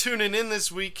much for tuning in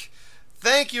this week.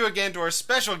 Thank you again to our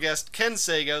special guest, Ken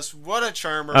Sagoes. What a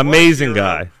charmer. Amazing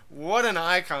guy. What an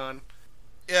icon.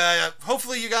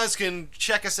 Hopefully you guys can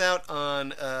check us out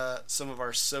on some of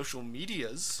our social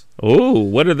medias. Oh,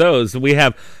 what are those? We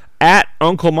have at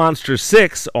Uncle Monster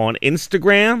 6 on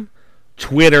Instagram,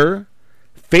 Twitter,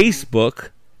 Facebook,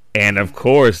 and of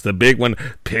course the big one,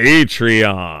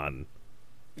 Patreon.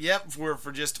 Yep,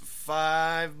 for just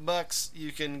 $5,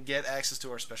 you can get access to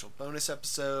our special bonus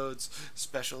episodes,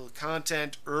 special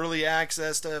content, early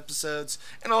access to episodes,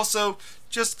 and also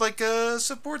just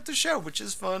support the show, which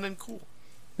is fun and cool.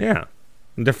 Yeah,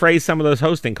 and defray some of those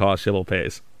hosting costs Shibble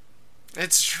pays.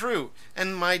 It's true,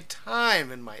 and my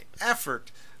time and my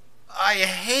effort. I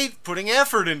hate putting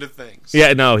effort into things.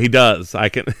 Yeah, no, he does. I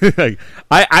can,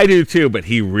 I do too, but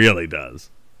he really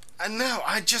does. No,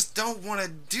 I just don't want to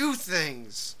do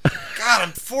things. God,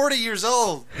 I'm 40 years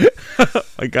old.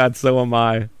 My God, so am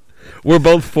I. We're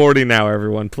both 40 now,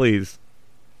 everyone. Please.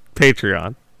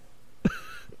 Patreon.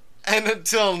 And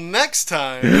until next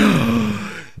time,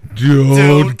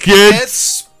 Don't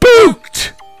get